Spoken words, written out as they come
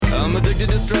I'm addicted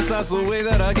to stress, that's the way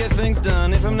that I get things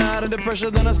done. If I'm not under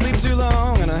pressure, then I sleep too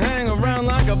long and I hang around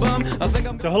like a bum. I think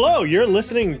I'm... So hello, you're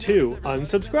listening to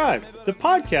Unsubscribe, the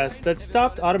podcast that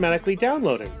stopped automatically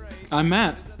downloading. I'm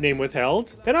Matt. Name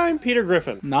withheld, and I'm Peter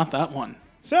Griffin. Not that one.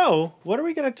 So, what are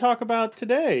we going to talk about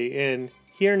today in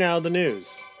Here Now the News?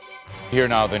 Here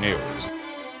now the news.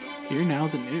 Here now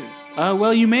the news.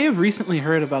 Well, you may have recently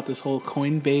heard about this whole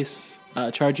Coinbase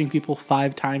charging people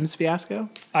 5 times fiasco.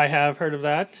 I have heard of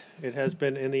that. It has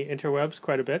been in the interwebs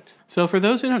quite a bit. So for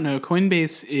those who don't know,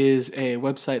 Coinbase is a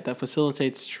website that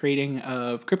facilitates trading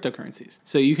of cryptocurrencies.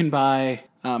 So you can buy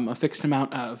a fixed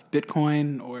amount of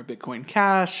Bitcoin or Bitcoin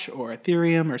Cash or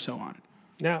Ethereum or so on.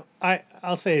 Now,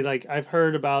 I'll say, I've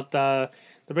heard about the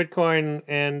Bitcoin,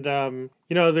 and,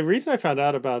 the reason I found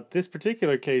out about this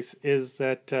particular case is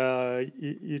that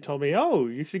you told me,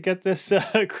 you should get this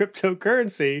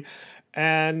cryptocurrency,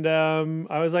 and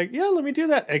I was like, yeah, let me do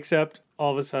that, except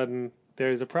all of a sudden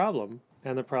there's a problem,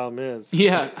 and the problem is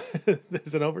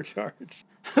there's an overcharge.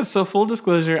 So full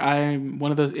disclosure, I'm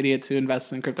one of those idiots who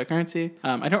invests in cryptocurrency.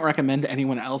 I don't recommend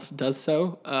anyone else does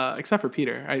so, except for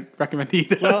Peter. I recommend he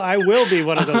does. Well, I will be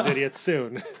one of those idiots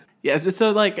soon. Yes,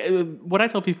 so what I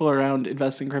tell people around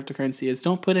investing in cryptocurrency is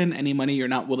don't put in any money you're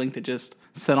not willing to just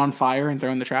set on fire and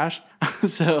throw in the trash.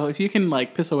 So if you can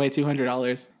piss away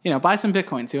 $200, buy some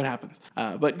Bitcoin, see what happens.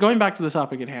 But going back to the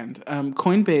topic at hand,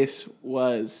 Coinbase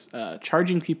was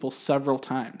charging people several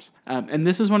times. And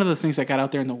this is one of those things that got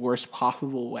out there in the worst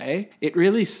possible way. It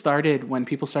really started when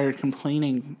people started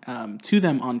complaining to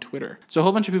them on Twitter. So a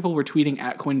whole bunch of people were tweeting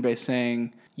at Coinbase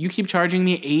saying, you keep charging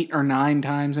me 8 or 9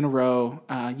 times in a row.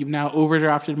 You've now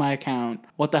overdrafted my account.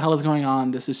 What the hell is going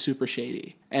on? This is super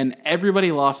shady. And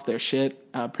everybody lost their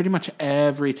shit. Pretty much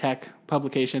every tech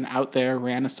publication out there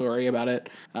ran a story about it.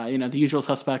 The usual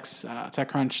suspects,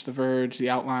 TechCrunch, The Verge, The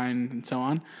Outline, and so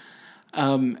on.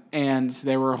 And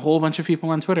there were a whole bunch of people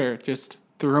on Twitter just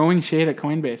throwing shade at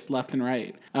Coinbase left and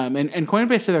right. And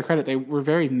Coinbase, to their credit, they were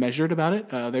very measured about it.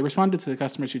 They responded to the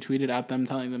customers who tweeted at them,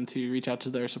 telling them to reach out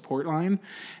to their support line.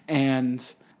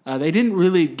 And they didn't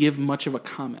really give much of a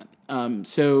comment.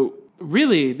 So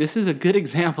really, this is a good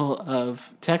example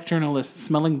of tech journalists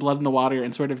smelling blood in the water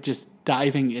and sort of just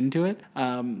diving into it.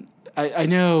 I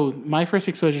know my first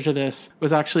exposure to this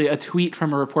was actually a tweet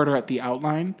from a reporter at The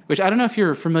Outline, which I don't know if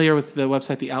you're familiar with the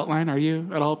website The Outline. Are you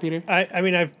at all, Peter? I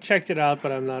mean, I've checked it out,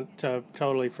 but I'm not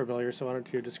totally familiar, so why don't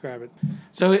you describe it?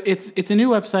 So it's a new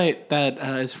website that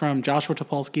is from Joshua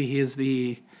Topolsky.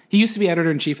 He used to be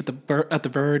editor-in-chief at The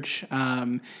Verge.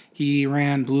 He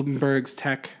ran Bloomberg's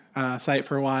tech site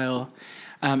for a while.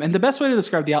 And the best way to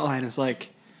describe The Outline is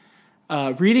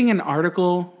reading an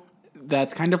article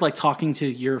that's kind of like talking to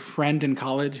your friend in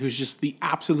college who's just the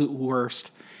absolute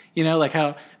worst.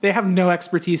 How they have no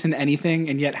expertise in anything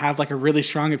and yet have a really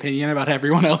strong opinion about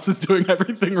everyone else is doing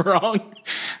everything wrong.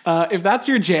 If that's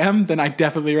your jam, then I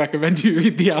definitely recommend you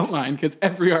read The Outline, because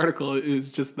every article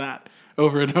is just that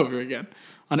over and over again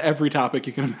on every topic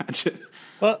you can imagine.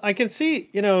 Well, I can see,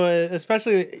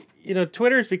 especially,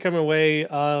 Twitter's become a way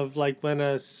of when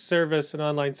an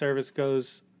online service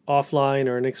goes offline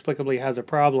or inexplicably has a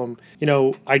problem,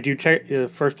 I do check. The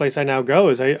first place I now go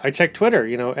is I check Twitter.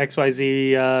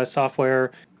 XYZ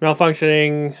software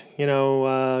malfunctioning.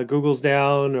 Google's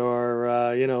down, or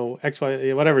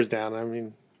XY whatever's down. I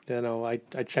mean,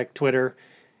 I check Twitter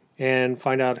and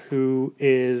find out who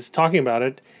is talking about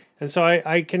it, and so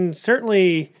I can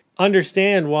certainly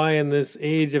understand why in this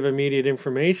age of immediate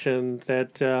information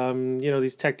that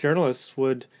these tech journalists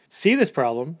would see this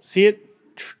problem, see it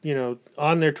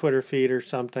on their Twitter feed or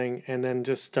something, and then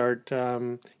just start,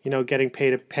 getting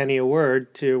paid a penny a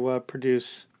word to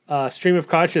produce a stream of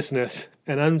consciousness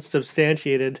and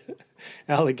unsubstantiated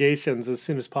allegations as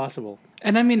soon as possible.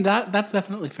 And I mean, that's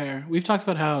definitely fair. We've talked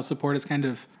about how support has kind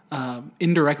of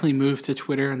indirectly moved to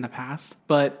Twitter in the past,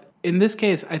 but in this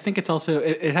case, I think it's also,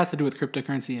 it has to do with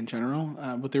cryptocurrency in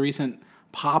general. With the recent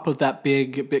pop of that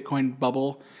big Bitcoin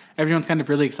bubble, everyone's kind of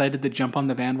really excited to jump on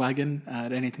the bandwagon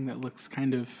at anything that looks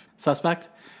kind of suspect.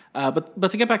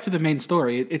 But to get back to the main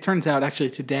story, it turns out actually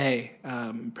today,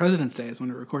 President's Day is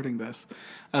when we're recording this,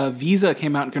 Visa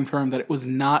came out and confirmed that it was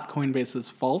not Coinbase's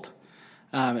fault.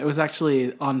 It was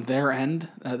actually on their end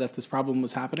that this problem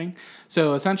was happening.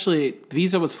 So essentially,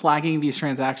 Visa was flagging these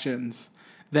transactions.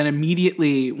 Then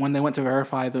immediately, when they went to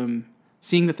verify them,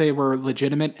 seeing that they were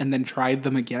legitimate and then tried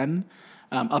them again,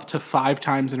 up to 5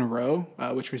 times in a row,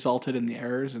 which resulted in the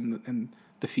errors and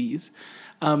the fees.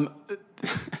 I'm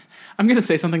going to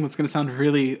say something that's going to sound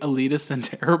really elitist and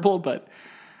terrible, but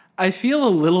I feel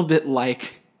a little bit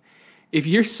like if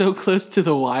you're so close to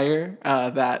the wire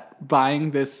that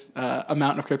buying this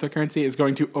amount of cryptocurrency is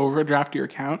going to overdraft your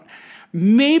account,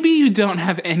 maybe you don't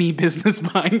have any business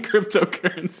buying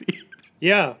cryptocurrency.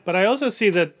 Yeah, but I also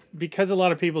see that because a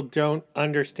lot of people don't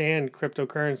understand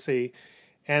cryptocurrency,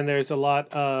 and there's a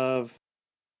lot of,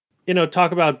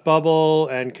 talk about bubble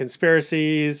and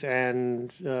conspiracies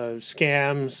and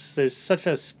scams. There's such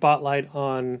a spotlight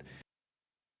on.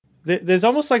 There's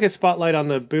almost like a spotlight on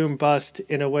the boom bust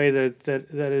in a way that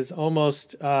is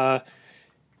almost.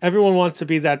 Everyone wants to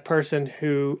be that person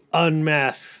who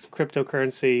unmasks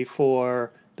cryptocurrency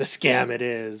for the scam it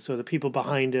is, or the people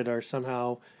behind it are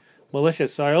somehow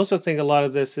malicious. So I also think a lot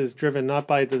of this is driven not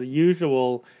by the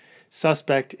usual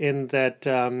suspect in that,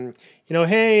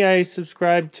 hey, I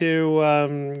subscribed to,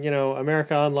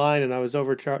 America Online and I was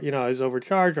overcharged, or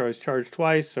I was charged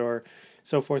twice, or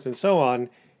so forth and so on.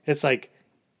 It's like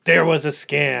there was a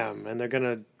scam, and they're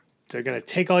gonna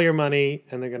take all your money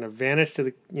and they're gonna vanish to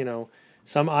the,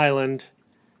 some island,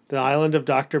 the island of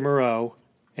Dr. Moreau,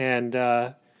 and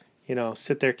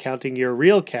sit there counting your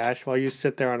real cash while you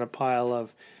sit there on a pile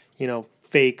of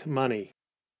fake money.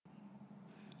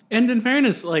 And in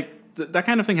fairness, that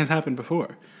kind of thing has happened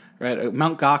before, right?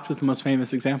 Mt. Gox is the most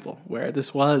famous example, where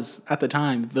this was, at the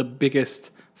time, the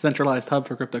biggest centralized hub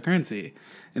for cryptocurrency.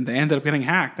 And they ended up getting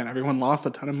hacked, and everyone lost a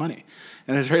ton of money.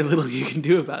 And there's very little you can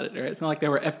do about it, right? It's not like they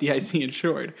were FDIC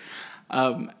insured.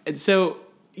 And so,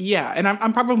 yeah, and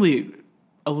I'm probably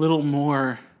a little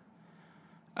more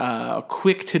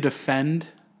quick to defend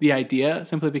the idea,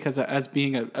 simply because as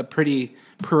being a pretty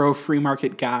pro-free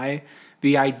market guy,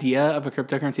 the idea of a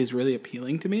cryptocurrency is really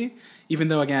appealing to me, even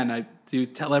though, again, I do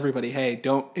tell everybody, hey,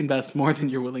 don't invest more than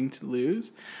you're willing to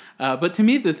lose. But to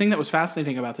me, the thing that was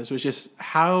fascinating about this was just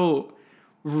how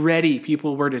ready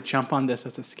people were to jump on this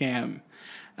as a scam.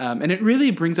 And it really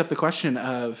brings up the question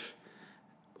of,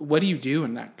 what do you do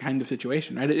in that kind of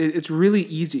situation, right? It's really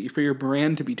easy for your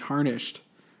brand to be tarnished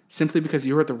simply because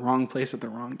you were at the wrong place at the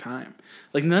wrong time.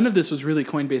 None of this was really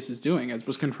Coinbase's doing, as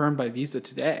was confirmed by Visa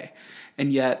today.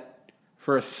 And yet,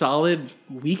 for a solid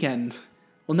weekend,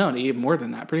 well, no, even more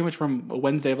than that, pretty much from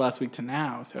Wednesday of last week to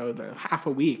now, so half a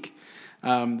week,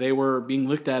 they were being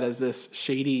looked at as this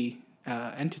shady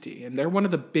entity. And they're one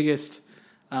of the biggest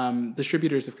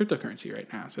distributors of cryptocurrency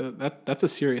right now. So that's a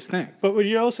serious thing. But would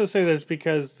you also say that's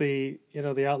because the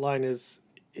outline is,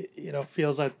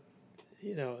 feels like,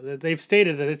 they've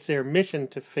stated that it's their mission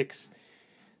to fix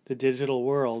the digital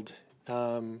world.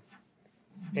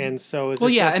 And so is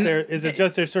it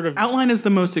just their sort of... Outline is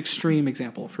the most extreme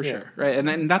example, for sure, right?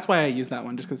 And that's why I use that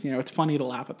one, just because, it's funny to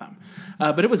laugh at them.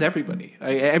 But it was everybody.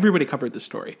 Everybody covered this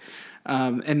story.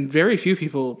 And very few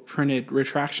people printed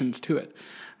retractions to it.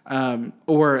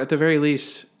 Or at the very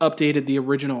least, updated the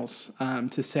originals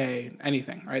to say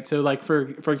anything, right? So,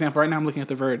 for example, right now I'm looking at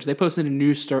The Verge. They posted a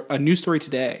news story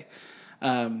today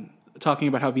talking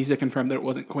about how Visa confirmed that it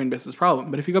wasn't Coinbase's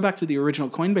problem. But if you go back to the original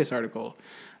Coinbase article,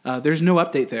 there's no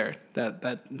update there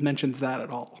that mentions that at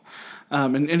all.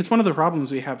 And it's one of the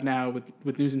problems we have now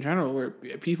with news in general, where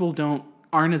people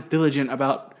aren't as diligent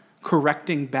about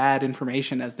correcting bad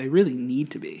information as they really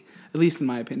need to be, at least in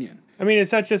my opinion. I mean,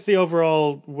 it's not just the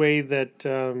overall way that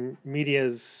media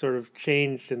has sort of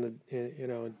changed in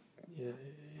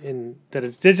that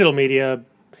it's digital media,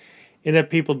 in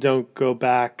that people don't go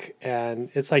back,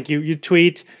 and it's like you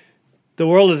tweet, the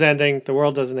world is ending, the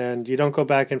world doesn't end. You don't go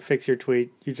back and fix your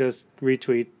tweet. You just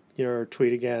retweet your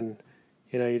tweet again.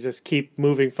 You just keep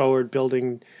moving forward,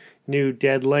 building new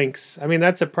dead links. I mean,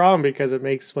 that's a problem, because it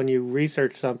makes, when you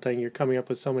research something, you're coming up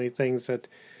with so many things that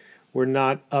were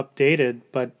not updated,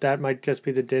 but that might just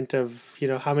be the dint of,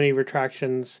 how many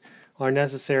retractions are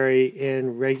necessary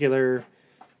in regular,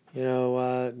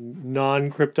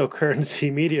 non-cryptocurrency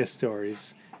media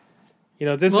stories.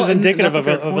 This is indicative of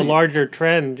a larger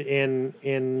trend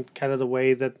in kind of the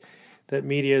way that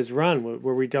media is run,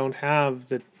 where we don't have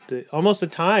the almost the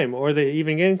time, or the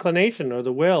even inclination, or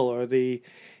the will, or the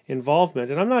involvement.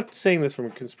 And I'm not saying this from a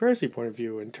conspiracy point of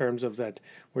view in terms of that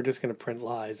we're just going to print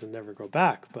lies and never go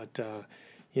back. But, that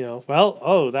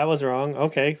was wrong.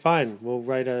 Okay, fine. We'll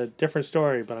write a different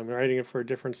story, but I'm writing it for a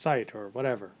different site or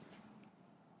whatever.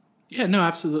 Yeah, no,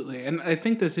 absolutely. And I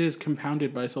think this is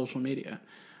compounded by social media,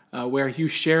 where you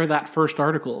share that first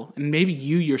article and maybe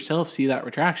you yourself see that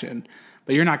retraction,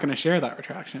 but you're not going to share that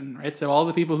retraction, right? So all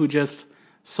the people who just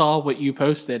saw what you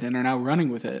posted and are now running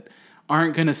with it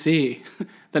aren't going to see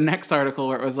the next article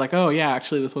where it was like, oh, yeah,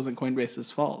 actually, this wasn't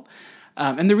Coinbase's fault.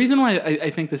 And the reason why I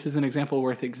think this is an example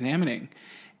worth examining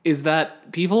is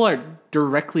that people are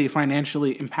directly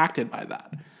financially impacted by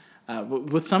that.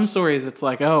 With some stories, it's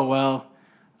like, oh, well,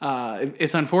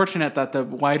 It's unfortunate that the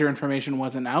wider information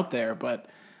wasn't out there, but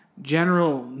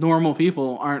general normal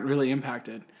people aren't really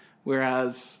impacted.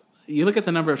 Whereas you look at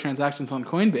the number of transactions on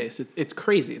Coinbase, it's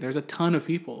crazy. There's a ton of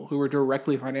people who were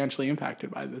directly financially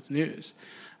impacted by this news.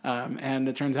 And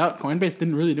it turns out Coinbase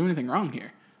didn't really do anything wrong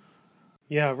here.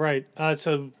 Yeah, right.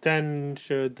 So then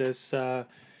should this,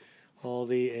 all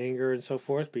the anger and so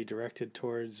forth be directed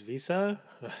towards Visa?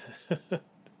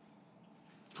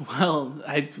 Well,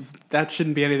 that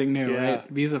shouldn't be anything new, Yeah, right?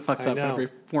 Visa fucks up every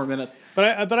 4 minutes.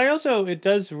 But I also, it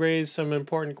does raise some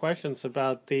important questions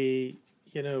about the,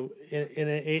 you know,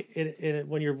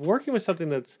 when you're working with something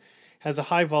that's has a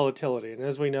high volatility, and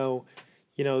as we know,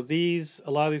 you know,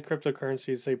 a lot of these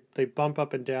cryptocurrencies, they bump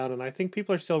up and down, and I think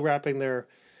people are still wrapping their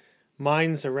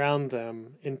minds around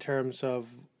them in terms of,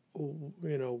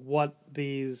 you know, what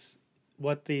these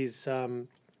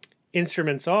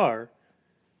instruments are,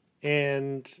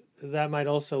 and that might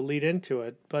also lead into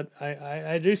it. But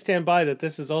I do stand by that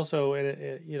this is also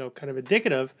you know, kind of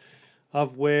indicative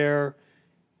of where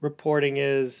reporting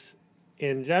is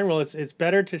in general. It's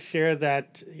better to share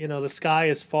that, you know, the sky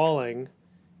is falling,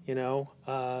 you know,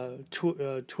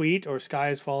 tweet or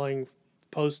sky is falling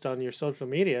post on your social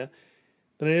media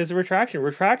than it is a retraction.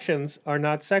 Retractions are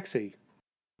not sexy.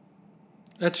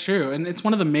 That's true, and it's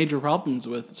one of the major problems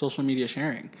with social media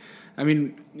sharing. I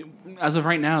mean, as of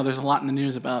right now, there's a lot in the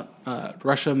news about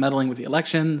Russia meddling with the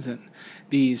elections and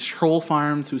these troll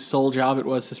farms whose sole job it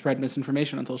was to spread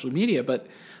misinformation on social media. But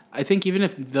I think even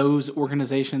if those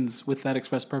organizations with that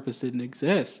express purpose didn't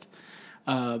exist,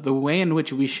 the way in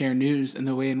which we share news and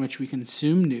the way in which we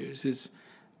consume news is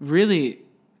really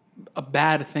a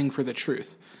bad thing for the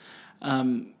truth.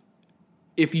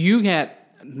 If you get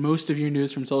most of your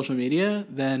news from social media,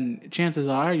 then chances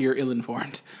are you're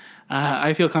ill-informed.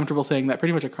 I feel comfortable saying that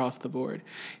pretty much across the board.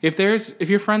 If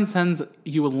your friend sends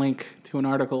you a link to an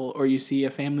article or you see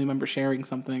a family member sharing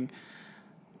something,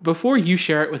 before you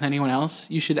share it with anyone else,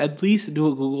 you should at least do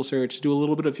a Google search, do a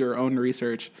little bit of your own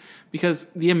research, because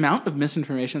the amount of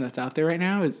misinformation that's out there right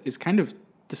now is kind of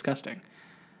disgusting.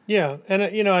 Yeah,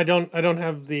 and you know, I don't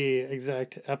have the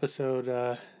exact episode.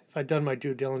 If I'd done my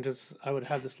due diligence, I would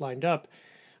have this lined up.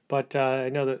 But I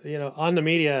know that, you know, on the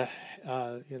media,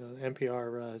 you know,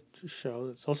 NPR show,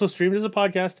 it's also streamed as a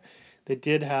podcast. They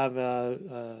did have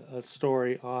a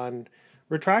story on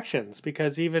retractions,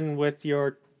 because even with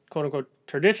your quote unquote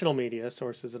traditional media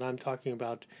sources, and I'm talking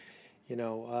about, you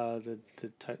know,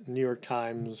 the New York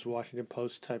Times, Washington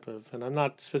Post type of, and I'm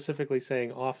not specifically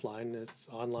saying offline, it's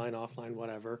online, offline,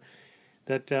 whatever,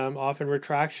 that often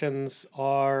retractions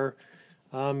are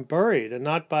buried, and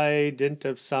not by dint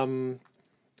of some,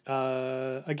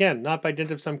 not by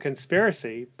dint of some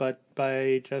conspiracy, but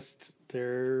by just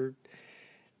there's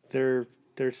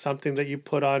something that you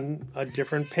put on a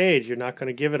different page. You're not going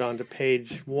to give it onto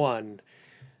page 1.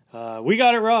 We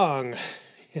got it wrong,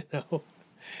 you know.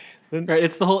 Right,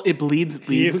 it's the whole it bleeds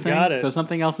leads thing. Got it. So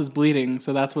something else is bleeding,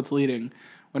 so that's what's leading.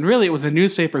 When really it was a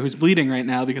newspaper who's bleeding right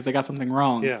now because they got something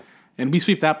wrong. Yeah. And we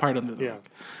sweep that part under the rug.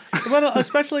 Well,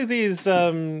 especially these,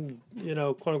 you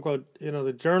know, quote unquote, you know,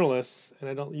 the journalists, and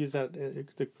I don't use that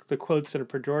the quotes in a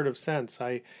pejorative sense.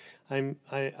 I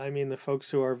mean the folks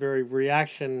who are very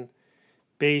reaction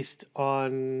based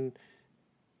on,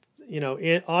 you know,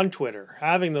 on Twitter,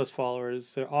 having those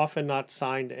followers. They're often not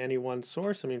signed to any one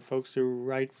source. I mean, folks who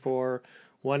write for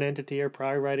one entity are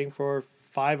probably writing for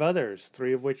 5 others,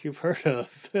 3 of which you've heard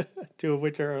of, 2 of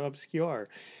which are obscure.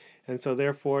 And so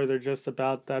therefore they're just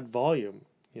about that volume,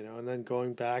 you know, and then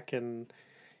going back and,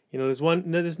 you know,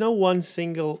 there's no one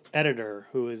single editor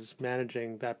who is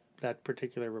managing that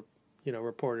particular, you know,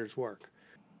 reporter's work.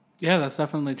 Yeah, that's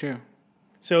definitely true.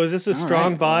 So is this a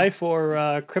strong buy for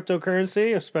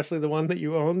cryptocurrency, especially the one that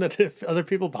you own, that if other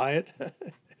people buy it,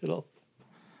 it'll...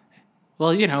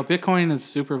 Well, you know, Bitcoin is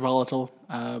super volatile.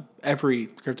 Every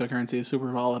cryptocurrency is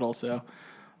super volatile. So,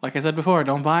 like I said before,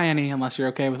 don't buy any unless you're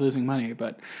okay with losing money.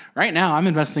 But right now, I'm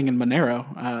investing in Monero.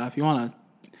 If you want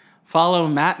to follow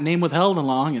Matt, name withheld,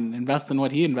 along and invest in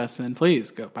what he invests in, please,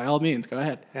 go. By all means, go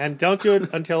ahead. And don't do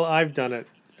it until I've done it.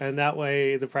 And that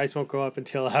way the price won't go up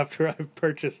until after I've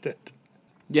purchased it.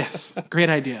 Yes, great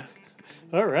idea.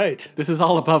 All right. This is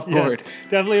all above board. Yes,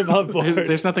 definitely above board.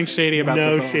 There's nothing shady about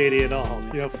this. No shady at all.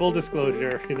 You know, full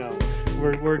disclosure, you know,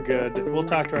 we're good. We'll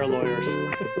talk to our lawyers.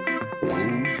 Oh,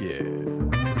 yeah.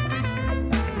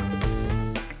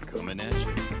 Coming at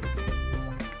you.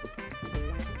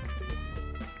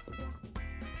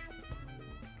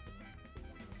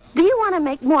 Do you want to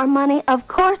make more money? Of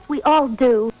course we all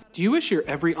do. Do you wish your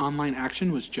every online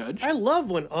action was judged? I love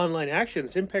when online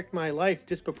actions impact my life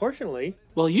disproportionately.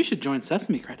 Well, you should join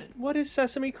Sesame Credit. What is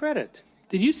Sesame Credit?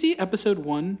 Did you see episode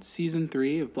 1, season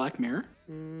 3 of Black Mirror?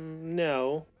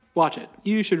 No. Watch it.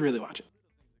 You should really watch it.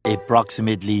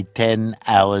 Approximately 10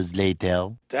 hours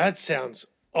later. That sounds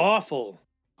awful.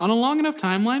 On a long enough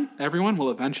timeline, everyone will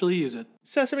eventually use it.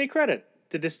 Sesame Credit,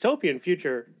 the dystopian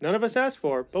future none of us asked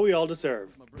for, but we all deserve.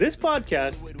 This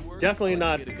podcast, definitely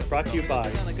not brought to you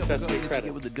by Sesame Credit.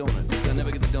 I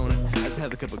never get the donut. I just have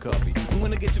the cup of coffee. And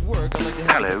when I get to work, I like to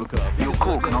have a Hello, cup of coffee. your Just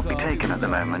call like cannot be coffee, taken just at the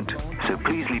like moment, coffee. so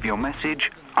please leave your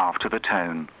message after the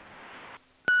tone.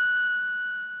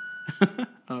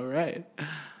 All right.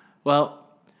 Well,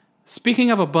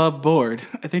 speaking of above board,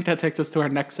 I think that takes us to our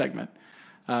next segment,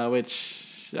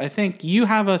 which I think you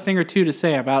have a thing or two to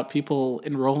say about people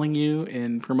enrolling you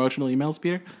in promotional emails,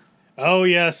 Peter. Oh,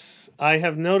 yes. I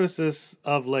have noticed this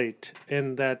of late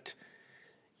in that,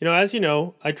 as you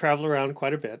know, I travel around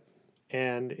quite a bit.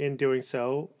 And in doing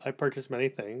so, I purchase many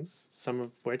things, some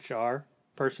of which are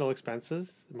personal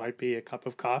expenses. It might be a cup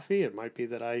of coffee. It might be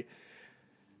that I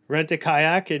rent a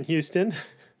kayak in Houston.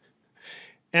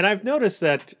 And I've noticed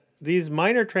that these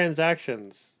minor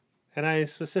transactions, and I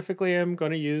specifically am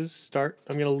going to I'm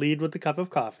going to lead with the cup of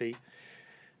coffee.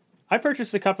 I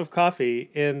purchased a cup of coffee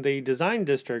in the design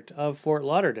district of Fort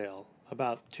Lauderdale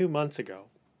about 2 months ago.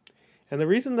 And the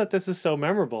reason that this is so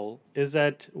memorable is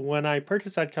that when I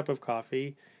purchased that cup of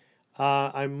coffee,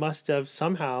 I must have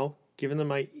somehow given them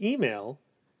my email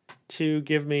to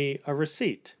give me a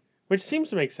receipt, which seems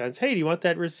to make sense. Hey, do you want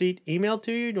that receipt emailed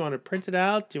to you? Do you want to print it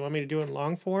out? Do you want me to do it in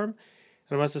long form?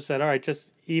 And I must have said, all right,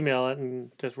 just email it,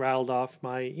 and just rattled off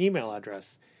my email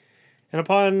address. And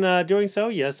upon doing so,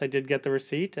 yes, I did get the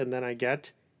receipt, and then I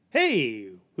get, hey,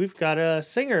 we've got a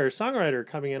singer-songwriter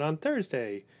coming in on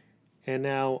Thursday. And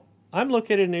now I'm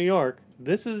located in New York.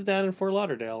 This is down in Fort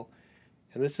Lauderdale.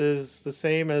 And this is the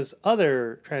same as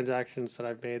other transactions that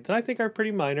I've made that I think are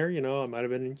pretty minor. I might have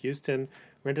been in Houston,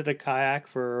 rented a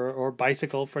kayak or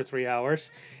bicycle for 3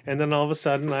 hours. And then all of a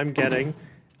sudden I'm getting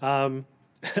a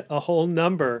whole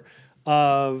number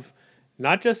of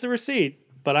not just the receipt,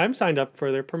 but I'm signed up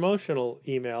for their promotional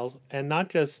emails, and not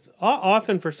just,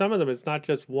 often for some of them, it's not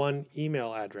just one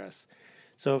email address.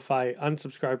 So if I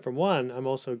unsubscribe from one, I'm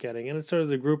also getting, and it's sort of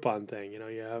the Groupon thing, you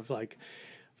have like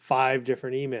 5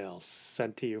 different emails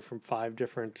sent to you from 5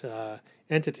 different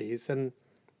entities. And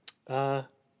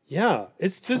yeah,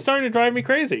 it's just starting to drive me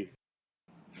crazy.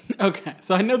 Okay,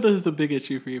 so I know this is a big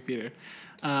issue for you, Peter.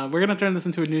 We're going to turn this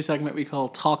into a new segment we call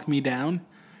Talk Me Down,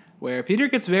 where Peter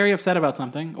gets very upset about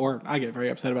something, or I get very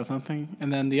upset about something,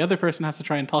 and then the other person has to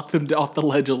try and talk them off the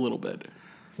ledge a little bit.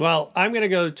 Well, I'm going to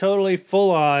go totally full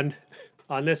on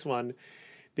this one,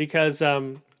 because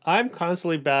I'm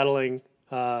constantly battling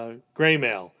gray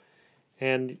mail.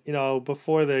 And,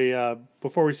 before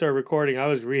we started recording, I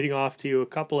was reading off to you a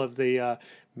couple of the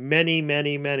many,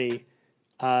 many, many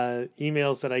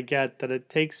emails that I get, that it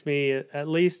takes me at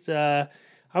least, I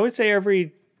would say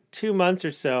every 2 months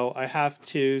or so, I have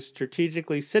to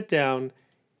strategically sit down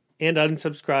and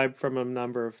unsubscribe from a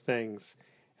number of things.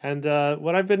 And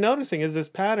what I've been noticing is this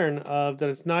pattern of that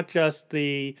it's not just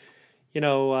the,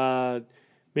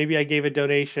 maybe I gave a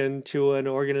donation to an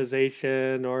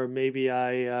organization, or maybe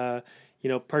I,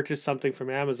 purchased something from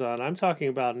Amazon. I'm talking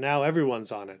about now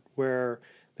everyone's on it, where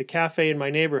the cafe in my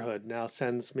neighborhood now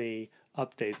sends me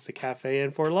updates. The cafe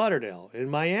in Fort Lauderdale, in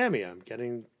Miami, I'm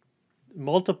getting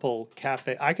multiple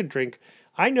cafe.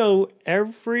 I know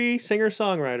every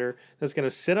singer-songwriter that's going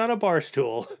to sit on a bar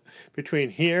stool between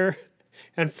here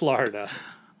and Florida.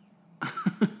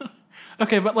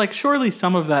 Okay, but surely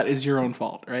some of that is your own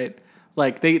fault, right?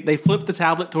 They flip the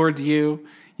tablet towards you,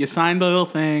 you sign the little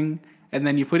thing, and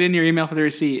then you put in your email for the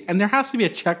receipt, and there has to be a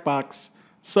checkbox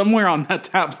somewhere on that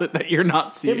tablet that you're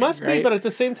not seeing. It must right? be, but at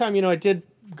the same time, I did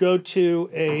go to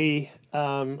a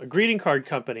greeting card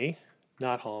company,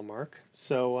 not Hallmark,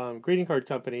 so greeting card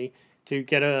company, to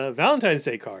get a Valentine's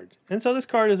Day card. And so this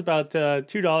card is about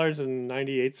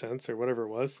 $2.98 or whatever it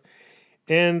was.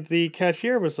 And the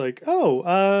cashier was like,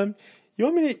 do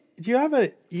you have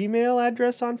an email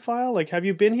address on file? Have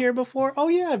you been here before? Oh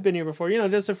yeah, I've been here before.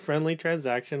 Just a friendly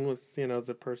transaction with,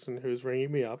 the person who's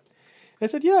ringing me up. I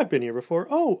said, yeah, I've been here before.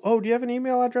 Oh, do you have an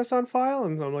email address on file?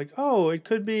 And I'm like, oh, it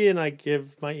could be. And I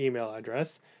give my email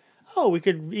address. Oh, we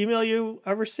could email you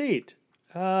a receipt.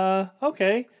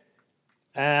 Okay.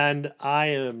 And I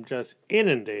am just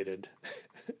inundated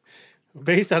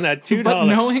based on that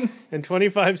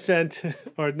 $2.25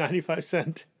 or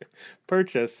 95-cent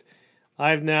purchase.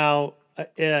 I've now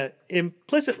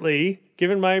implicitly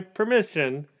given my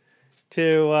permission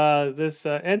to this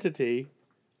entity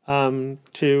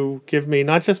to give me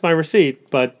not just my receipt,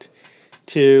 but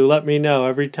to let me know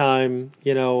every time,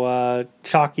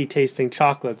 chalky tasting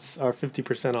chocolates are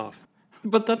 50% off.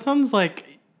 But that sounds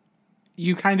like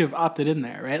you kind of opted in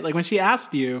there, right? Like when she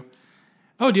asked you,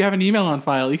 oh, do you have an email on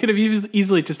file? You could have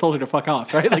easily just told her to fuck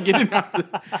off, right? Like you didn't have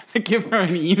to give her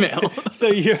an email. So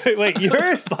your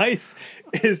advice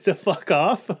is to fuck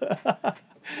off?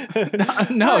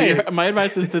 No, my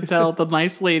advice is to tell the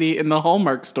nice lady in the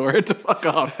Hallmark store to fuck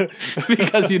off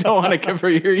because you don't want to give her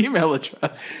your email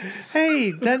address.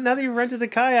 Hey, now that you've rented a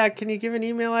kayak, can you give an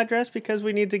email address because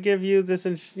we need to give you this,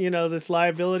 this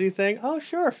liability thing? Oh,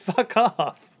 sure, fuck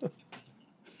off.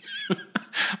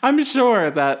 I'm sure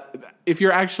that if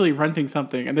you're actually renting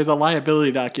something and there's a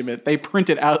liability document, they print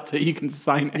it out so you can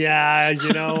sign it. Yeah,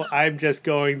 I'm just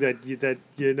going that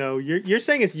you're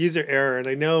saying it's user error, and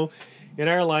I know in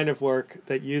our line of work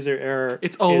that user error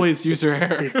it's always user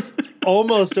error. It's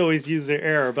almost always user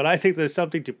error, but I think there's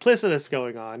something duplicitous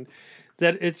going on,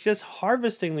 that it's just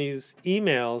harvesting these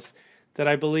emails that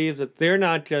I believe that they're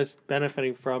not just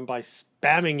benefiting from by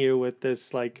spamming you with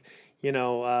this lattes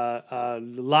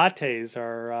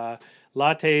or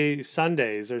latte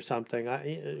sundaes or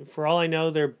something. For all I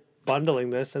know, they're bundling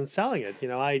this and selling it.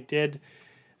 I did,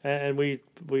 and I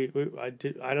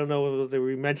did. I don't know whether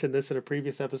we mentioned this in a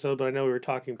previous episode, but I know we were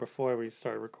talking before we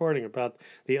started recording about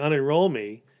the Unenroll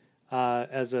Me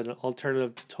as an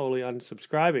alternative to totally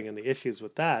unsubscribing and the issues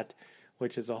with that,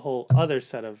 which is a whole other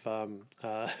set of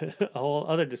a whole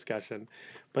other discussion.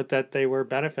 But that they were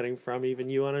benefiting from even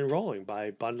you unenrolling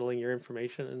by bundling your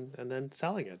information and then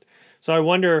selling it. So I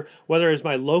wonder whether is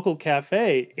my local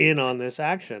cafe in on this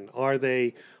action. Are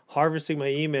they harvesting my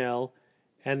email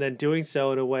and then doing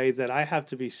so in a way that I have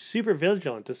to be super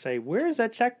vigilant to say, where is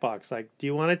that checkbox? Like, do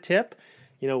you want a tip?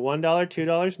 $1,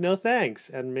 $2? No, thanks.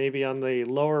 And maybe on the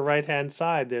lower right-hand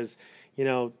side, there's,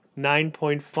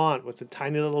 9-point font with a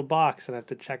tiny little box, and I have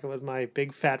to check it with my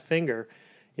big fat finger.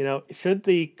 Should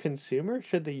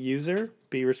the user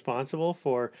be responsible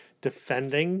for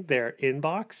defending their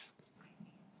inbox?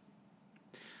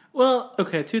 Well,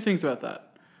 okay, two things about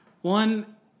that. One,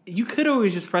 you could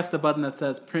always just press the button that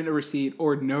says print a receipt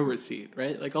or no receipt,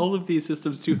 right? Like all of these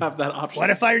systems do have that option.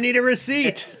 What if I need a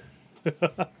receipt?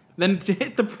 Then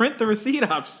hit the print the receipt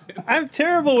option. I'm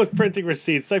terrible with printing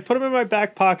receipts. I put them in my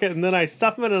back pocket and then I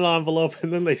stuff them in an envelope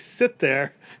and then they sit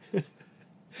there.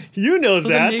 You know so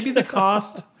that. Then maybe the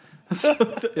cost.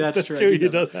 That's true. You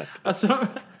know that. So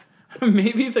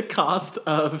maybe the cost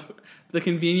of the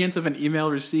convenience of an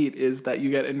email receipt is that you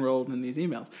get enrolled in these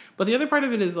emails. But the other part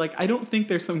of it is I don't think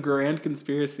there's some grand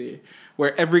conspiracy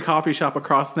where every coffee shop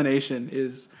across the nation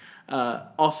is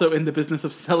also in the business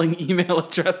of selling email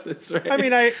addresses. Right? I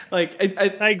mean, I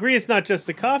agree. It's not just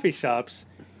the coffee shops.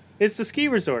 It's the ski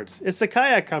resorts. It's the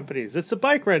kayak companies. It's the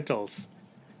bike rentals.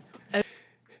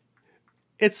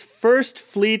 It's First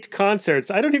Fleet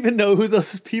Concerts. I don't even know who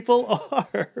those people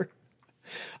are.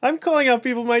 I'm calling out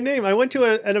people by name. I went to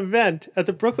an event at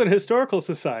the Brooklyn Historical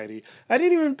Society. I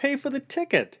didn't even pay for the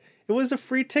ticket. It was a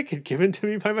free ticket given to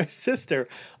me by my sister.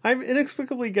 I'm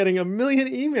inexplicably getting a million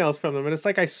emails from them, and it's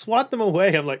like I swat them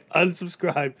away. I'm like,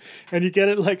 unsubscribe. And you get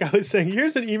it like I was saying,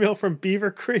 here's an email from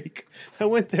Beaver Creek. I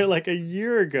went there like a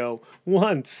year ago,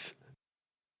 once.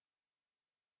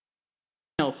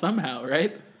 Somehow,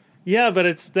 right? Yeah, but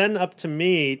it's then up to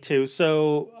me to.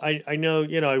 So I know,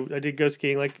 I did go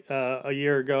skiing like a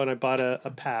year ago, and I bought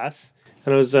a pass,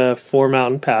 and it was a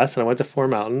 4-mountain pass, and I went to 4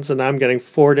 mountains, and now I'm getting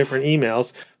 4 different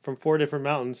emails from 4 different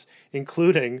mountains,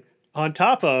 including on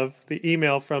top of the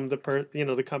email from the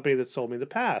company that sold me the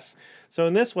pass. So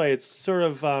in this way, it's sort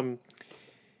of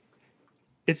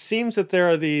it seems that there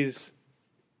are these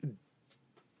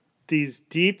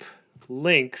deep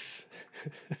links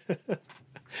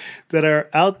that are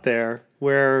out there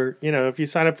where, if you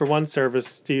sign up for one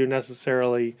service, do you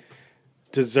necessarily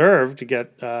deserve to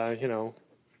get,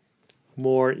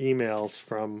 more emails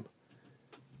from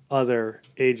other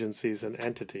agencies and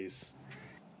entities?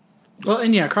 Well,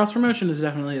 and yeah, cross-promotion is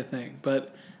definitely a thing.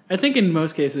 But I think in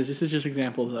most cases, this is just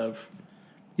examples of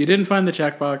you didn't find the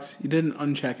checkbox, you didn't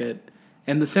uncheck it,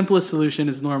 and the simplest solution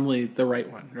is normally the right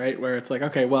one, right? Where it's like,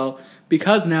 okay, well,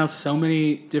 because now so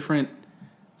many different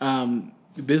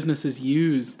businesses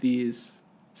use these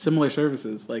similar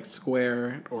services like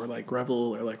Square or like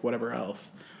Revel or like whatever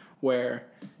else, where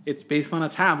it's based on a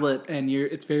tablet and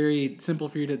it's very simple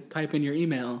for you to type in your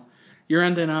email, you're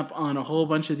ending up on a whole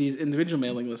bunch of these individual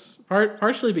mailing lists,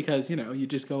 partially because, you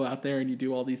just go out there and you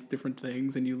do all these different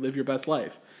things and you live your best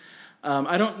life.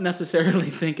 I don't necessarily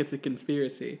think it's a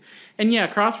conspiracy. And yeah,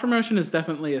 cross-promotion is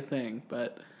definitely a thing,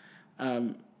 but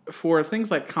for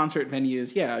things like concert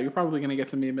venues, yeah, you're probably going to get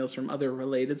some emails from other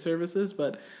related services,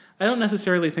 but I don't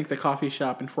necessarily think the coffee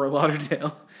shop in Fort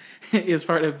Lauderdale is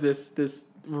part of this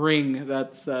ring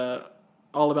that's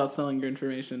all about selling your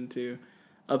information to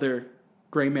other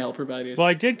gray mail providers. Well,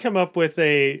 I did come up with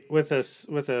a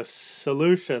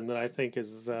solution that I think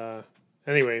is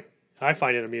anyway, I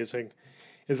find it amusing,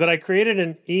 is that I created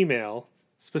an email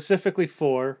specifically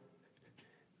for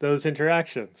those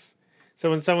interactions.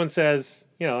 So when someone says,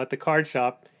 at the card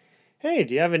shop, hey,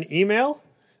 do you have an email?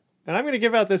 And I'm going to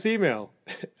give out this email.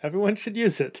 Everyone should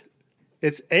use it.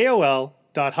 It's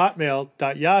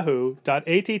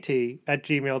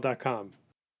aol.hotmail.yahoo.att@gmail.com.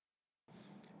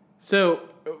 So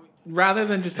rather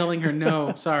than just telling her,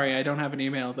 no, sorry, I don't have an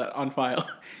email that on file,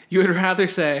 you would rather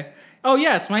say, oh,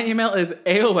 yes, my email is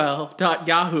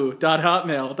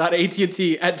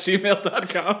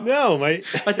aol.yahoo.hotmail.att@gmail.com. No, Like,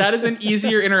 that is an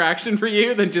easier interaction for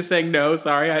you than just saying, no,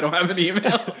 sorry, I don't have an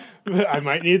email. I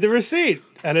might need the receipt.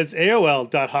 And it's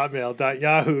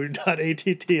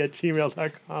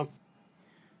aol.hotmail.yahoo.att@gmail.com.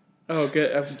 Oh,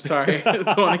 good. I'm sorry. I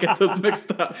don't want to get those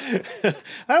mixed up.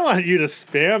 I want you to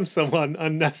spam someone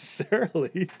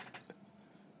unnecessarily.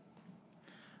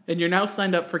 And you're now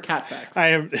signed up for Catfax. I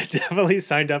am definitely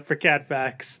signed up for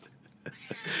Catfax.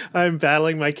 I'm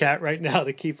battling my cat right now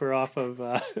to keep her off of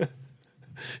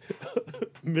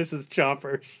Mrs.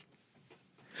 Chompers.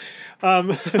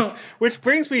 Which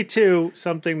brings me to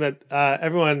something that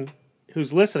everyone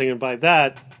who's listening, and by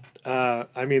that,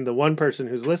 I mean the one person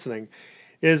who's listening,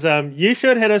 is you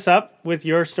should hit us up with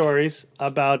your stories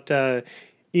about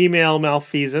email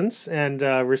malfeasance and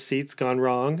receipts gone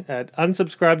wrong at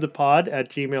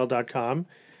unsubscribethepod@gmail.com,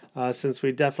 since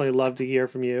we definitely love to hear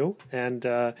from you. And,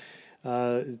 don't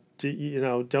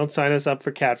sign us up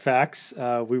for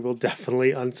Catfax. We will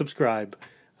definitely unsubscribe.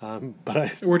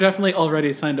 We're definitely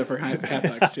already signed up for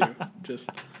Catfax, too.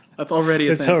 That's already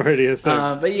a thing. It's already a thing.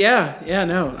 But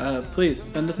please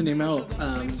send us an email.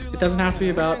 It doesn't have to be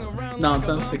about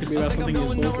nonsense. It could be about something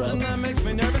useful as well. That makes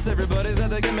me nervous. Everybody's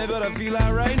out to get me, but I feel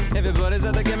alright. Everybody's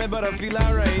out to get me, but I feel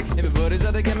alright. Everybody's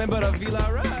out to get me, but I feel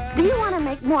alright. Do you want to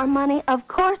make more money? Of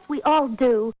course we all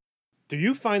do. Do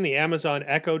you find the Amazon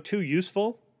Echo too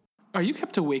useful? Are you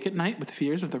kept awake at night with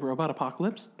fears of the robot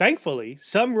apocalypse? Thankfully,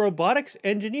 some robotics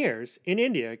engineers in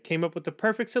India came up with the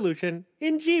perfect solution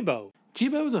in Jibo.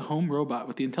 Jibo is a home robot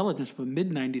with the intelligence of a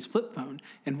mid-90s flip phone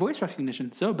and voice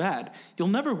recognition so bad, you'll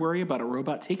never worry about a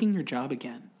robot taking your job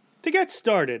again. To get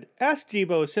started, ask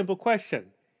Jibo a simple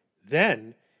question.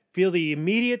 Then, feel the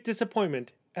immediate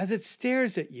disappointment as it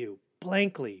stares at you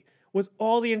blankly with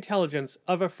all the intelligence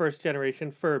of a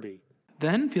first-generation Furby.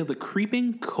 Then feel the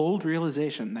creeping, cold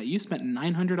realization that you spent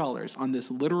 $900 on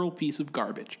this literal piece of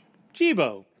garbage.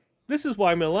 Jibo. This is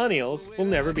why millennials will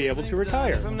never be able to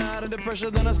retire. If I'm not under pressure,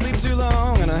 then I sleep too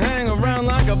long and I hang around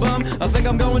like a bum. I think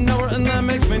I'm going nowhere and that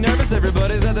makes me nervous.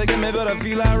 Everybody's out to get me, but I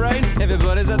feel alright.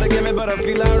 Everybody's out to get me, but I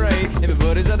feel alright.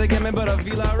 Everybody's out to get me, but I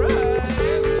feel alright.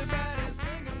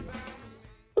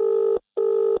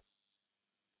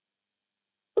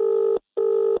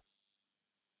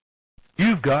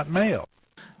 You've got mail.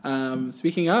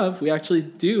 Speaking of, we actually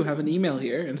do have an email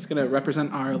here, and it's going to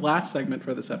represent our last segment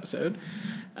for this episode.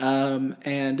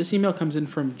 And this email comes in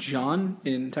from John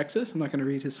in Texas. I'm not going to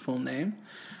read his full name.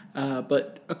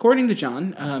 But according to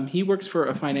John, he works for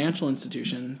a financial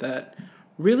institution that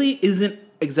really isn't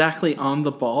exactly on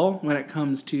the ball when it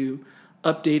comes to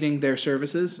updating their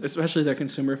services, especially their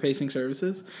consumer-facing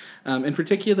services. In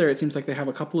particular, it seems like they have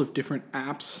a couple of different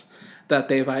apps that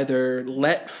they've either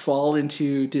let fall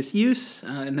into disuse,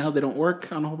 and now they don't work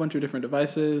on a whole bunch of different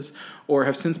devices, or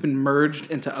have since been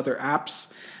merged into other apps.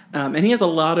 And he has a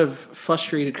lot of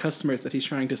frustrated customers that he's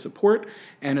trying to support,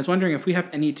 and is wondering if we have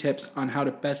any tips on how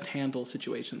to best handle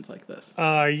situations like this.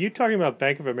 Are you talking about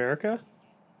Bank of America?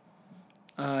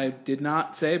 I did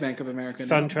not say Bank of America.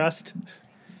 SunTrust?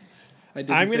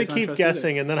 I'm I'm going to keep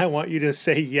guessing, and then I want you to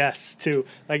say yes to.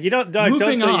 Like, don't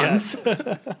say yes.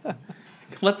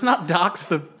 Let's not dox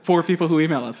the 4 people who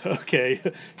email us. Okay,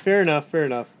 fair enough.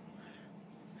 So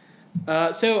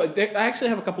I actually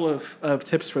have a couple of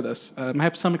tips for this. I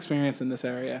have some experience in this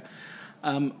area.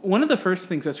 One of the first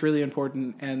things that's really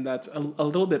important and that's a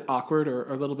little bit awkward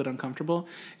or a little bit uncomfortable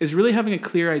is really having a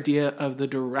clear idea of the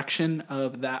direction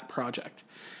of that project.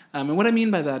 And what I mean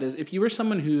by that is if you were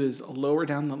someone who is lower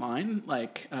down the line,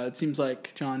 like it seems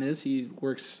like John is, he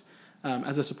works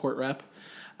as a support rep,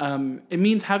 it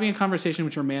means having a conversation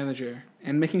with your manager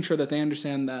and making sure that they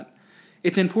understand that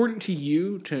it's important to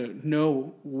you to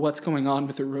know what's going on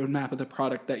with the roadmap of the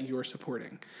product that you are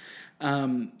supporting.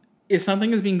 If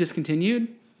something is being discontinued,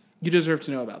 you deserve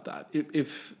to know about that.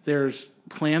 If there's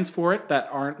plans for it that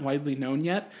aren't widely known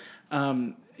yet,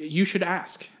 you should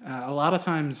ask. A lot of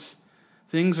times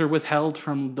things are withheld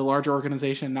from the larger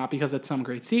organization, not because it's some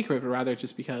great secret, but rather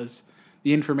just because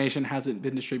the information hasn't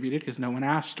been distributed because no one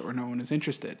asked or no one is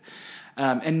interested.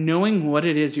 And knowing what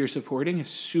it is you're supporting is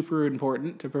super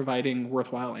important to providing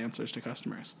worthwhile answers to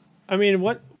customers. I mean,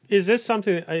 what is this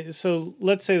something? So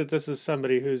let's say that this is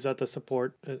somebody who's at the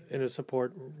support in a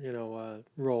support,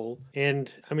 role, and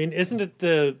I mean, isn't it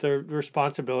the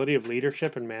responsibility of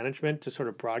leadership and management to sort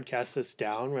of broadcast this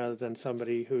down rather than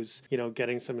somebody who's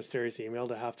getting some mysterious email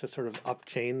to have to sort of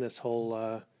upchain this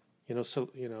whole, this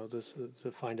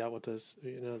to find out what this,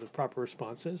 the proper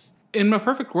response is? In a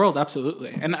perfect world,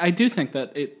 absolutely, and I do think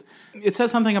that it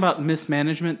says something about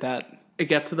mismanagement that it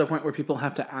gets to the point where people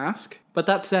have to ask. But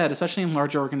that said, especially in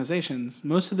larger organizations,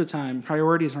 most of the time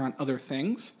priorities are on other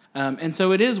things. And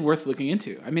so it is worth looking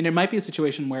into. I mean, it might be a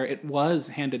situation where it was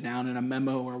handed down in a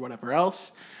memo or whatever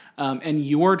else, and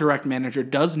your direct manager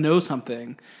does know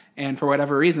something, and for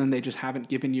whatever reason, they just haven't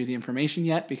given you the information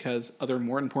yet because other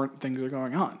more important things are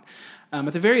going on.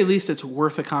 At the very least, it's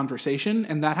worth a conversation,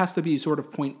 and that has to be sort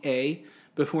of point A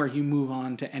before you move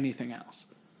on to anything else.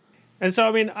 And so,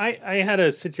 I mean, I had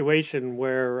a situation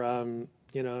where, I'm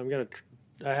gonna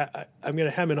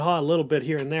hem and haw a little bit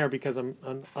here and there because I'm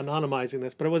anonymizing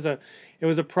this, but it was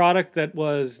a product that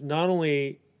was not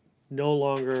only no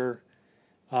longer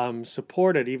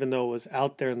supported, even though it was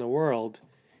out there in the world,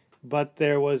 but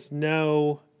there was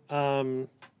no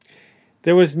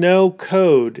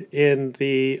code in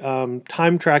the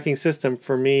time tracking system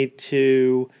for me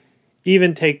to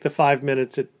even take the 5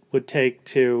 minutes it would take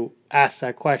to ask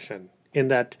that question, in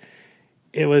that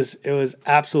it was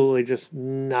absolutely just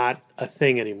not a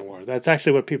thing anymore. That's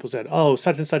actually what people said. Oh,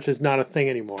 such and such is not a thing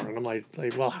anymore. And I'm like,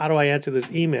 well, how do I answer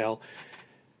this email?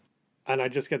 And I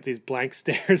just get these blank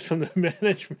stares from the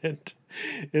management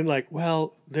and like,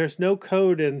 well, there's no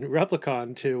code in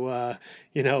Replicon to,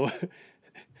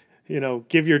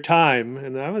 give your time.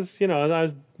 And I was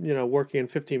working in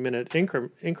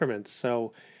 15-minute increments.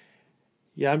 So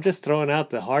yeah, I'm just throwing out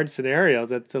the hard scenario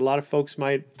that a lot of folks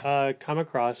might come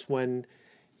across when,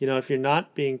 if you're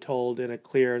not being told in a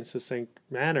clear and succinct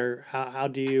manner, how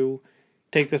do you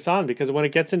take this on? Because when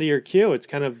it gets into your queue, it's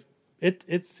kind of,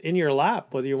 it's in your lap,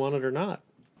 whether you want it or not.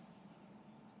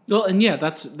 Well, and yeah,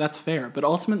 that's fair. But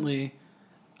ultimately,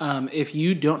 if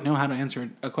you don't know how to answer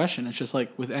a question, it's just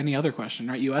like with any other question,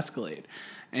 right? You escalate.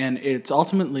 And it's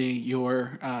ultimately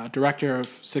your director of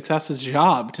success's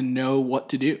job to know what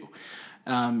to do.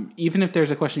 Even if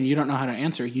there's a question you don't know how to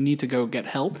answer, you need to go get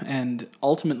help. And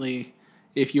ultimately,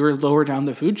 if you're lower down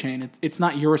the food chain, it's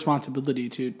not your responsibility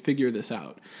to figure this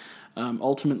out.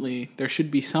 Ultimately, there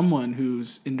should be someone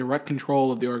who's in direct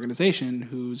control of the organization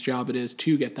whose job it is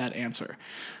to get that answer.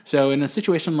 So in a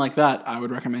situation like that, I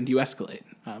would recommend you escalate,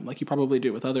 like you probably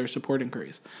do with other support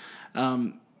inquiries.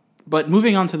 But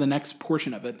moving on to the next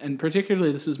portion of it, and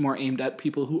particularly this is more aimed at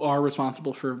people who are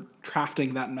responsible for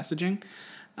crafting that messaging,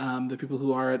 the people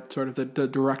who are at sort of the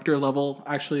director level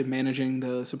actually managing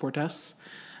the support desks.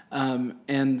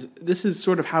 And this is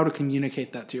sort of how to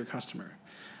communicate that to your customer.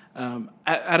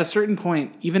 At a certain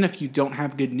point, even if you don't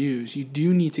have good news, you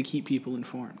do need to keep people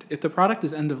informed. If the product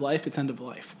is end of life, it's end of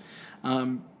life.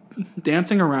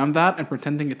 Dancing around that and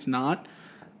pretending it's not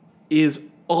is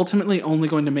ultimately only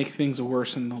going to make things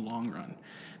worse in the long run.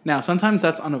 Now, sometimes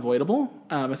that's unavoidable,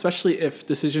 especially if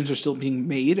decisions are still being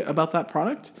made about that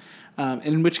product,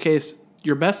 in which case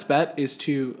your best bet is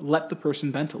to let the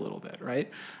person vent a little bit, right?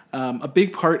 A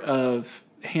big part of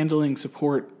handling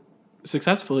support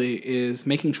successfully is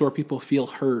making sure people feel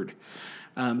heard.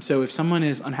 So if someone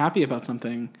is unhappy about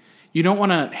something, you don't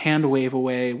want to hand wave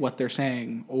away what they're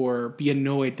saying or be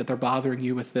annoyed that they're bothering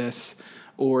you with this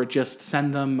or just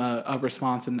send them a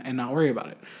response and not worry about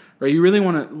it. Right? You really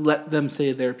want to let them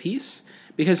say their piece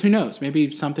because who knows,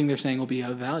 maybe something they're saying will be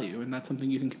of value and that's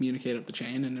something you can communicate up the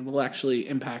chain and it will actually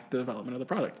impact the development of the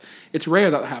product. It's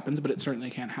rare that happens, but it certainly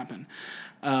can happen.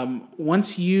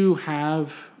 Once you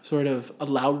have sort of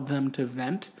allowed them to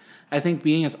vent, I think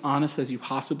being as honest as you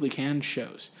possibly can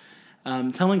shows.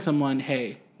 Telling someone,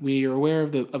 hey, we are aware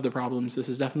of the problems. This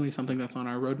is definitely something that's on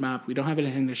our roadmap. We don't have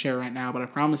anything to share right now, but I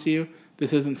promise you,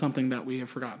 this isn't something that we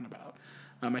have forgotten about.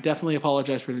 I definitely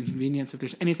apologize for the inconvenience. If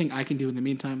there's anything I can do in the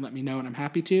meantime, let me know, and I'm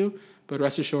happy to. But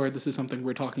rest assured, this is something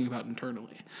we're talking about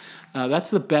internally.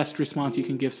 That's the best response you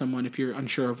can give someone if you're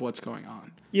unsure of what's going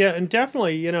on. Yeah, and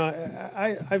definitely,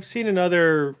 I've seen in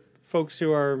other folks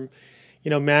who are,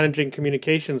 managing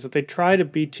communications that they try to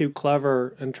be too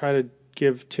clever and try to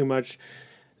give too much.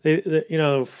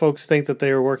 folks think that they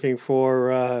are working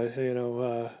for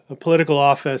a political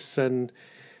office, and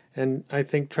I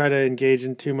think try to engage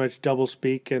in too much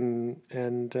doublespeak,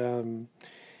 and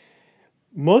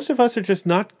most of us are just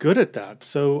not good at that.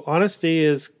 So honesty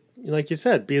is, like you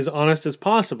said, be as honest as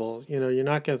possible. You're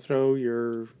not going to throw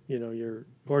your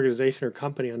organization or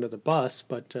company under the bus,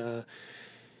 but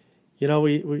we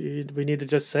need to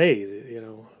just say,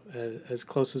 as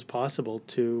close as possible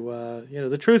to,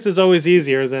 the truth is always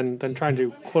easier than trying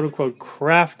to quote unquote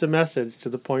craft a message to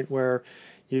the point where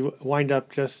you wind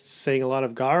up just saying a lot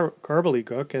of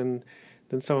gobbledygook, and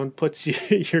then someone puts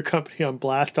your company on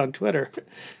blast on Twitter.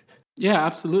 Yeah,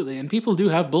 absolutely. And people do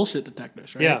have bullshit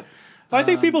detectors, right? Yeah. I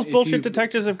think people's bullshit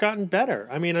detectors have gotten better.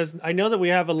 I mean, I know that we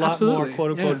have a lot more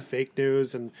quote-unquote fake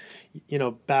news and,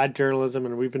 bad journalism,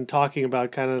 and we've been talking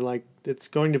about kind of like it's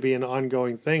going to be an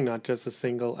ongoing thing, not just a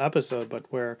single episode, but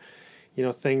where,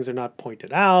 things are not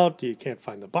pointed out, you can't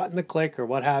find the button to click or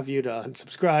what have you to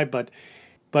unsubscribe,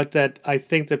 but that I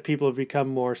think that people have become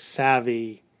more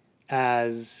savvy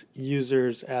as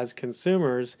users, as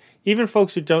consumers, even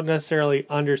folks who don't necessarily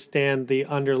understand the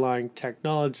underlying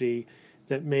technology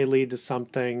that may lead to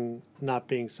something not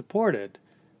being supported.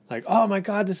 Like, oh my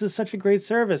God, this is such a great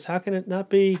service. How can it not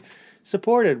be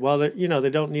supported? Well, they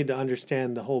don't need to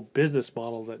understand the whole business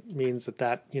model that means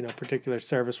that particular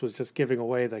service was just giving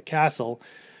away the castle.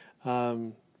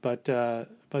 But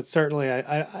certainly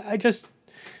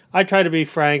I try to be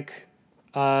frank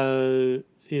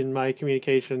in my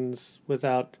communications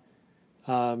without,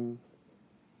 I'm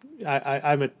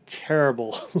a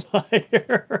terrible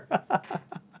liar.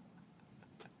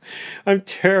 I'm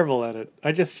terrible at it.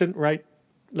 I just shouldn't write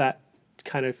that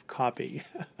kind of copy.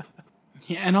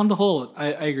 Yeah, and on the whole, I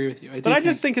agree with you. I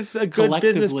just think it's a good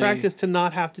business practice to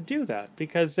not have to do that,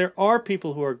 because there are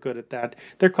people who are good at that.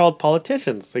 They're called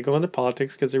politicians. They go into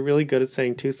politics because they're really good at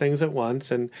saying two things at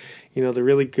once, and the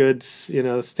really good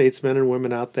statesmen and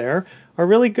women out there are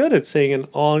really good at saying an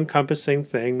all-encompassing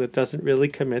thing that doesn't really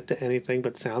commit to anything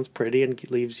but sounds pretty and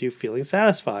leaves you feeling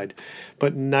satisfied.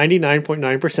 But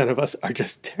 99.9% of us are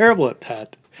just terrible at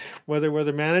that. Whether we're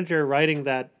the manager writing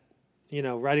that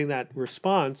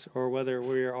response, or whether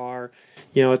we are,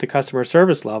 at the customer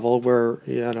service level, we're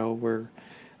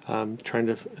trying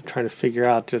to figure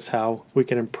out just how we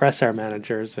can impress our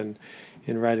managers in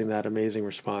writing that amazing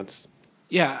response.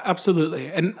 Yeah, absolutely.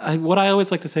 And what I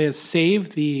always like to say is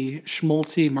save the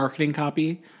schmaltzy marketing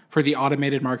copy for the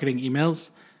automated marketing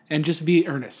emails and just be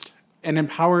earnest and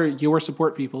empower your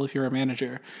support people, if you're a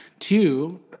manager,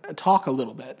 to talk a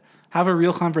little bit. Have a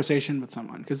real conversation with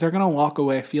someone, because they're going to walk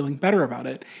away feeling better about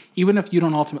it, even if you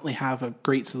don't ultimately have a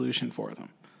great solution for them.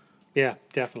 Yeah,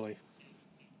 definitely.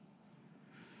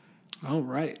 All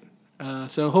right.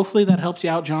 So hopefully that helps you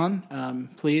out,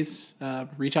 John. Please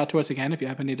reach out to us again if you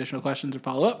have any additional questions or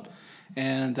follow-up.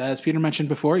 And as Peter mentioned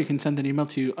before, you can send an email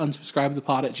to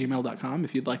unsubscribethepod@gmail.com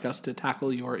if you'd like us to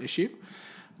tackle your issue.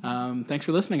 Thanks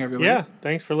for listening, everybody. Yeah,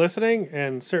 thanks for listening.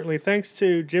 And certainly thanks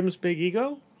to Jim's Big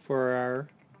Ego for our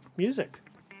music.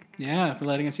 Yeah, for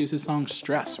letting us use his song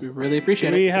Stress. We really appreciate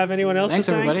it. Do we have anyone else Thanks,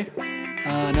 to thank?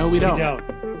 everybody. No, we don't. We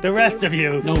don't. The rest of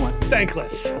you. No one.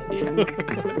 Thankless.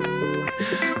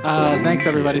 Thanks,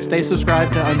 everybody. Stay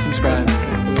subscribed to Unsubscribe.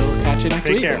 We'll catch you next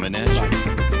week. Take care.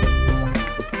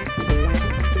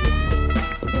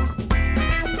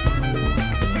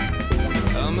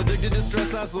 I'm addicted to stress,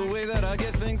 that's the way that I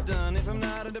get things done. If I'm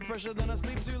not under pressure, then I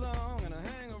sleep too long.